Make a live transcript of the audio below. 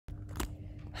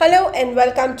Hello and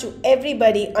welcome to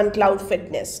everybody on Cloud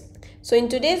Fitness. So in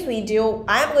today's video,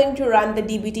 I am going to run the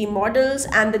DBT models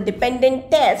and the dependent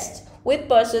tests with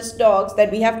persist docs that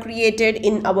we have created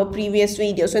in our previous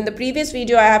video. So in the previous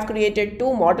video, I have created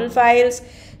two model files,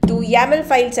 two YAML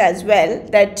files as well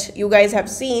that you guys have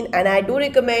seen, and I do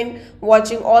recommend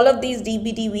watching all of these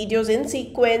DBT videos in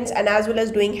sequence and as well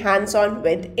as doing hands-on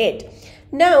with it.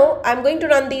 Now I'm going to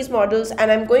run these models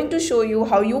and I'm going to show you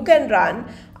how you can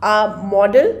run a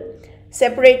model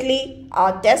separately,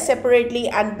 a test separately,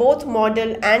 and both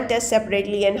model and test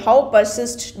separately, and how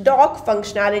persist doc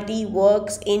functionality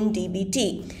works in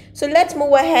DBT. So let's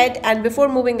move ahead, and before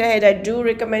moving ahead, I do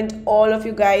recommend all of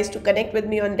you guys to connect with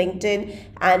me on LinkedIn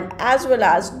and as well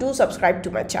as do subscribe to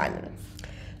my channel.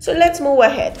 So let's move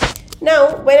ahead.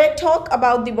 Now, when I talk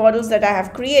about the models that I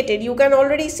have created, you can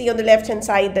already see on the left hand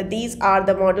side that these are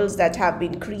the models that have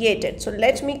been created. So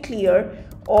let me clear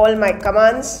all my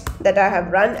commands that I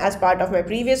have run as part of my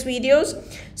previous videos.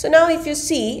 So now if you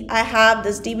see, I have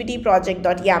this dbt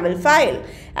project.yaml file,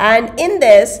 and in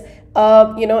this,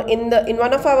 in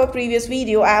one of our previous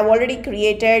video, I have already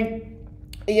created,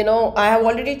 I have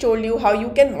already told you how you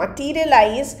can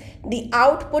materialize the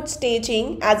output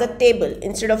staging as a table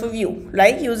instead of a view,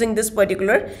 right, using this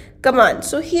particular command.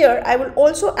 So here I will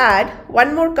also add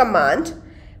one more command,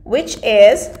 which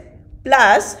is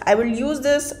plus. I will use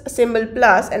this symbol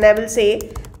plus and I will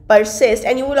say persist,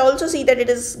 and you will also see that it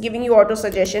is giving you auto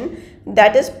suggestion,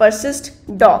 that is persist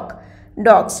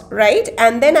docs, right?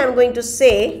 And then I'm going to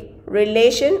say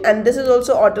relation, and this is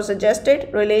also auto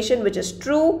suggested relation, which is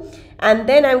true, and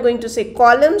then I'm going to say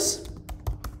columns,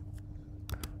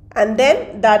 and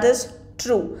then that is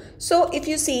true. So if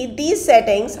you see these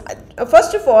settings,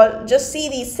 first of all, just see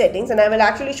these settings and I will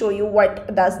actually show you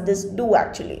what does this do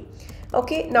actually.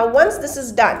 Okay, now once this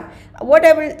is done, what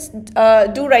I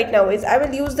will do right now is I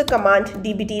will use the command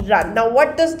dbt run. Now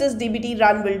what does this dbt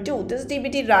run will do? This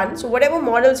dbt run, so whatever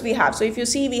models we have, so if you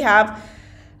see we have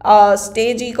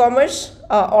stage e-commerce,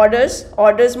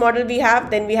 orders model we have,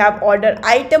 then we have order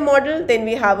item model, then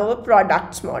we have our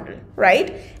products model,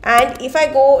 right? And if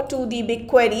I go to the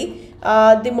BigQuery,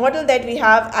 the model that we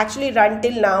have actually run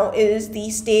till now is the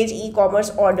stage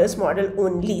e-commerce orders model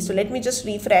only. So let me just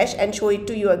refresh and show it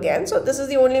to you again. So this is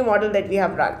the only model that we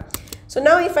have run. So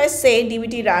now if I say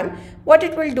dbt run, what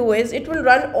it will do is it will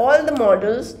run all the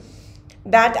models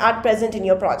that are present in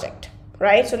your project,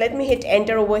 right? So let me hit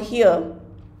enter over here,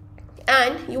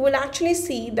 and you will actually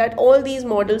see that all these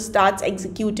models starts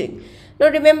executing. Now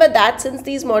remember that since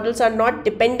these models are not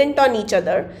dependent on each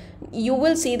other, you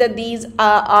will see that these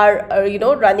are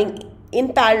running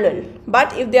in parallel.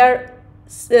 But if they are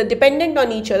dependent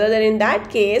on each other, then in that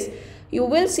case you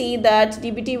will see that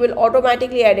dbt will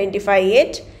automatically identify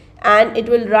it and it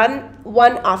will run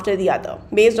one after the other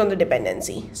based on the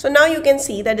dependency. So now you can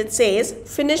see that it says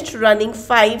finished running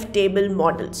 5 table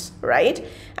models, right?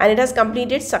 And it has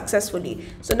completed successfully.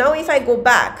 So now if I go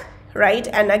back, right,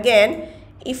 and again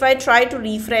if I try to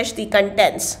refresh the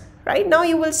contents, right, now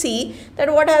you will see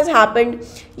that what has happened,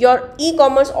 your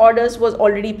e-commerce orders was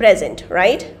already present,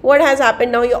 right? What has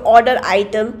happened now, your order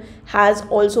item has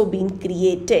also been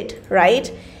created,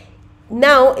 right?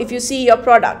 Now if you see your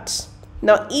products,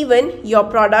 now even your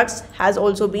products has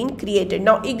also been created.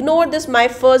 Now ignore this my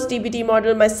first dbt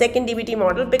model, my second dbt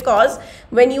model, because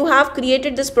when you have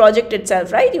created this project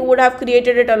itself, right, you would have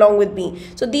created it along with me.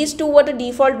 So these two were the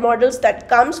default models that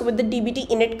comes with the dbt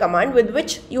init command with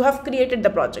which you have created the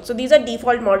project. So these are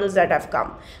default models that have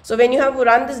come. So when you have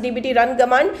run this dbt run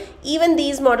command, even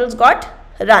these models got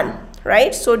run,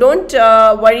 right? So don't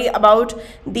worry about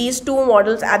these two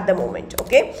models at the moment.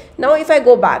 Okay, now if I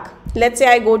go back, let's say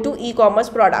I go to e-commerce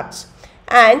products,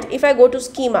 and if I go to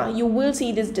schema, you will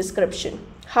see this description,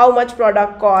 how much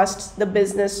product costs, the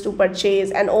business to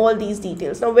purchase, and all these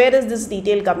details. Now where is this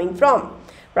detail coming from,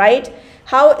 right?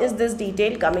 How is this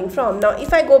detail coming from? Now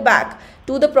if I go back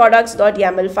to the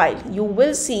products.yaml file, you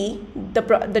will see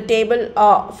the table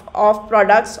of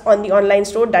products on the online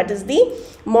store, that is the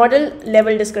model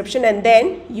level description, and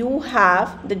then you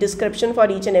have the description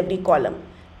for each and every column,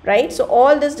 right? So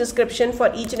all this description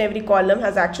for each and every column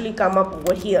has actually come up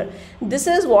over here. This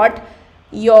is what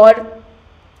your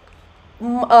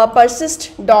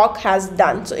persist doc has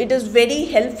done. So it is very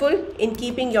helpful in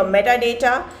keeping your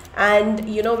metadata, and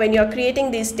when you're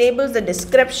creating these tables, the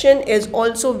description is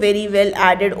also very well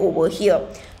added over here.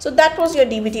 So that was your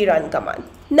dbt run command.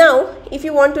 Now if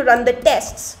you want to run the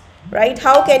tests, right,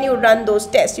 how can you run those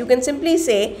tests? You can simply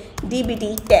say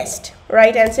dbt test,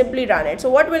 right, and simply run it. So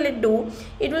what will it do?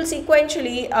 It will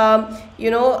sequentially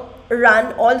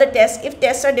run all the tests. If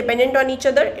tests are dependent on each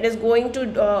other, it is going to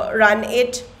run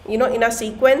it in a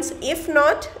sequence. If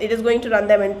not, it is going to run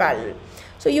them in parallel.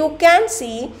 So you can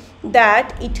see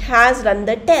that it has run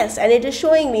the test and it is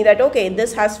showing me that okay,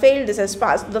 this has failed, this has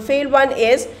passed. The failed one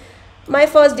is my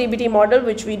first DBT model,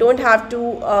 which we don't have to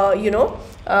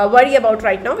worry about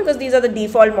right now because these are the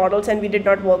default models and we did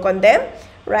not work on them,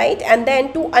 right? And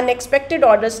then to unexpected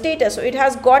order status, so it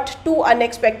has got to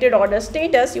unexpected order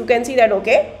status. You can see that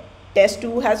okay, test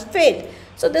 2 has failed.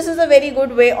 So this is a very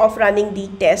good way of running the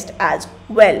test as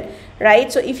well,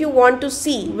 right? So if you want to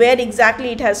see where exactly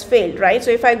it has failed, right? So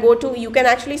if I go to, you can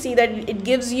actually see that it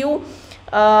gives you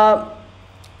the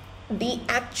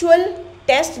actual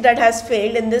test that has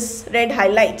failed in this red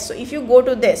highlight. So if you go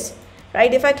to this,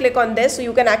 right, if I click on this, so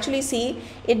you can actually see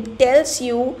it tells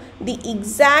you the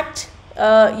exact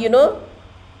where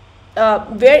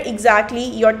exactly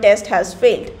your test has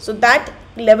failed. So that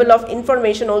level of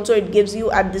information also it gives you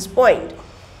at this point.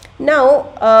 Now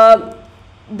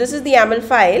this is the YAML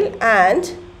file,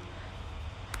 and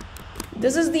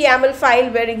this is the YAML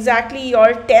file where exactly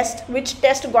your test, which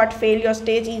test got failed, your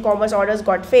stage e-commerce orders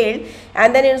got failed,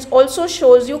 and then it also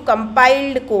shows you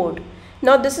compiled code.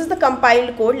 Now this is the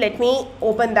compiled code. Let me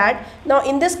open that. Now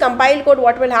in this compiled code,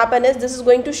 what will happen is this is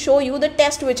going to show you the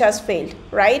test which has failed,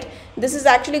 right? This is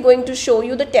actually going to show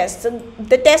you the test. So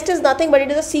the test is nothing but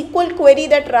it is a SQL query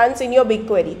that runs in your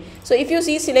BigQuery. So if you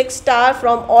see select star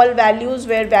from all values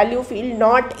where value field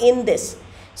not in this.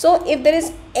 So if there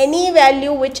is any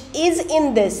value which is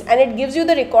in this and it gives you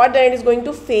the record, then it is going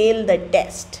to fail the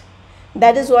test.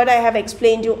 That is what I have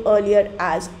explained you earlier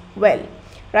as well.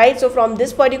 Right, so from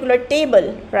this particular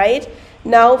table, right,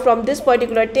 now from this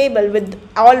particular table with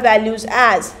all values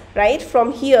as, right,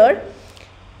 from here,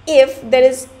 if there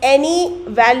is any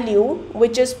value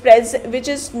which is present, which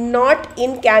is not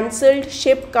in cancelled,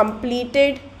 shipped,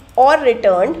 completed or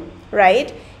returned,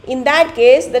 right, in that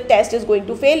case the test is going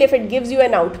to fail if it gives you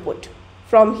an output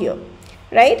from here,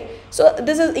 right? So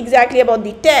this is exactly about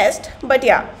the test, but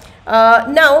yeah,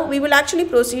 now we will actually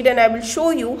proceed and I will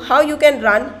show you how you can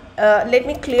run. Let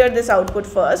me clear this output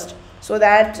first so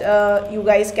that you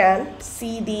guys can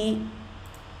see the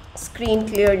screen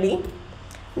clearly.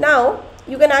 Now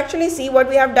you can actually see what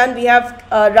we have done. We have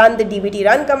run the dbt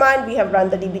run command, we have run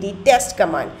the dbt test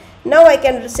command. Now I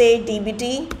can say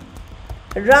dbt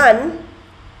run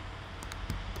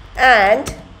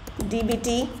and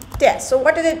dbt test. So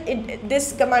what is it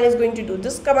this command is going to do?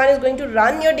 This command is going to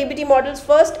run your dbt models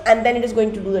first and then it is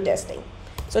going to do the testing.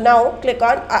 So now click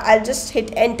on, I'll just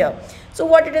hit enter. So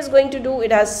what it is going to do,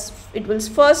 it will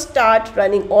first start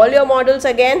running all your models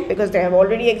again because they have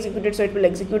already executed, so it will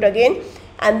execute again,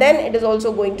 and then it is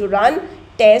also going to run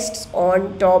tests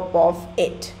on top of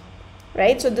it,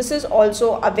 right? So this is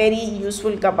also a very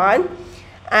useful command,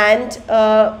 and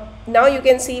now you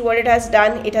can see what it has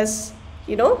done. It has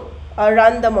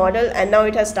run the model and now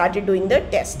it has started doing the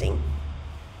testing.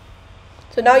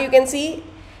 So now you can see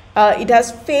it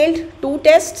has failed 2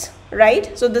 tests,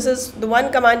 right? So this is the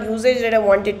one command usage that I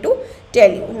wanted to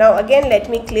tell you. Now again let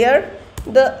me clear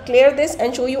this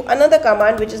and show you another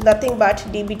command which is nothing but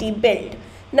dbt build.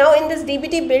 Now in this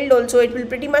dbt build also it will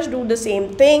pretty much do the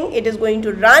same thing. It is going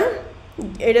to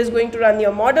run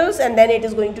your models and then it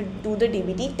is going to do the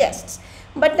dbt tests.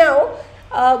 But now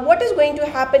what is going to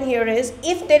happen here is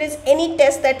if there is any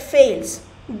test that fails,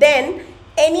 then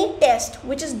any test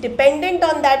which is dependent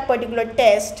on that particular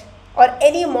test or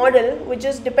any model which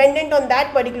is dependent on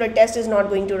that particular test is not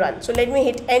going to run. So let me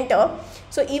hit enter.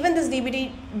 So even this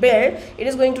dbt build, it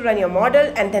is going to run your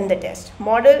model and then the test,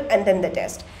 model and then the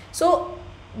test. So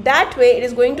that way it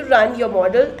is going to run your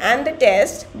model and the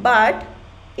test, but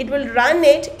it will run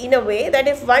it in a way that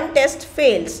if one test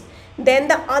fails, then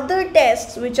the other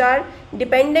tests which are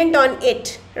dependent on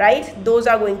it, right, those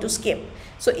are going to skip.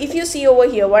 So if you see over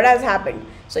here what has happened,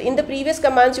 so in the previous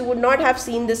commands you would not have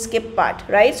seen the skip part,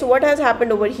 right? So what has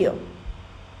happened over here,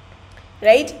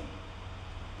 right?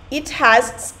 It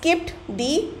has skipped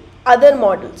the other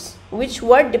models which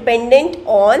were dependent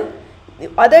on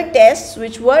the other tests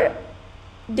which were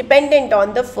dependent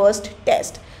on the first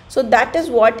test. So that is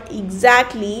what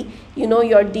exactly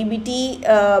your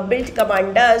dbt build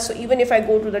command does. So even if I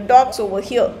go to the docs over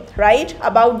here, right,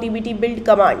 about dbt build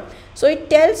command, so it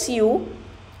tells you,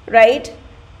 right,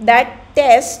 that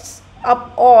tests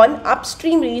on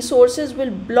upstream resources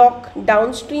will block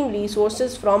downstream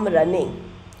resources from running,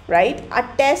 right? A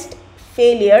test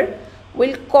failure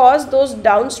will cause those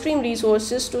downstream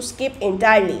resources to skip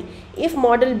entirely. If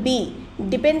model B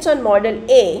depends on model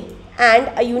A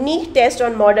and a unique test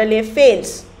on model A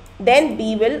fails, then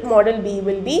model B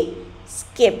will be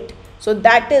skipped. So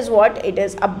that is what it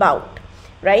is about,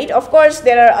 right? Of course,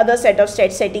 there are other set of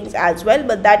settings as well,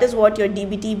 but that is what your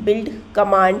dbt build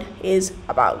command is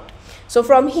about. So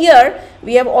from here,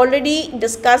 we have already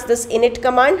discussed this init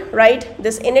command, right?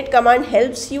 This init command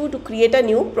helps you to create a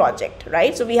new project,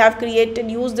 right? So we have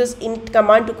used this init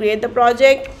command to create the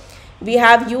project. We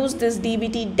have used this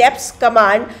dbt deps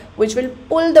command, which will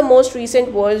pull the most recent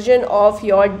version of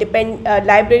your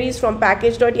libraries from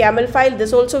package.yaml file.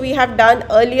 This also we have done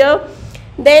earlier.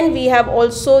 Then we have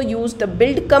also used the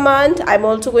build command. I'm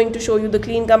also going to show you the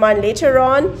clean command later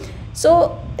on.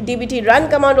 So dbt run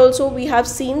command also we have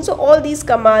seen. So all these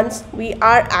commands we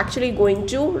are actually going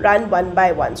to run one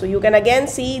by one. So you can again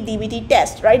see dbt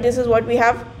test, right? This is what we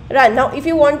have run. Now if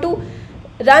you want to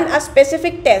run a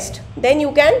specific test, then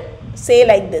you can say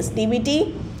like this: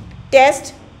 dbt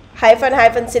test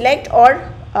 -- select or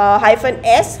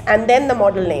 -s and then the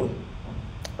model name,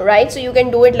 right? So you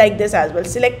can do it like this as well.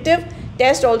 Selective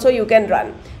test also you can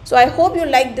run. So I hope you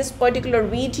like this particular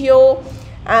video,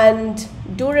 and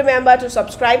do remember to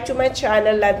subscribe to my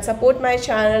channel and support my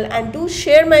channel, and do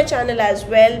share my channel as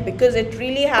well, because it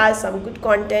really has some good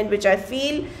content which I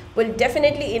feel will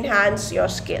definitely enhance your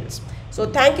skills. So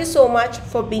thank you so much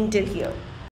for being till here.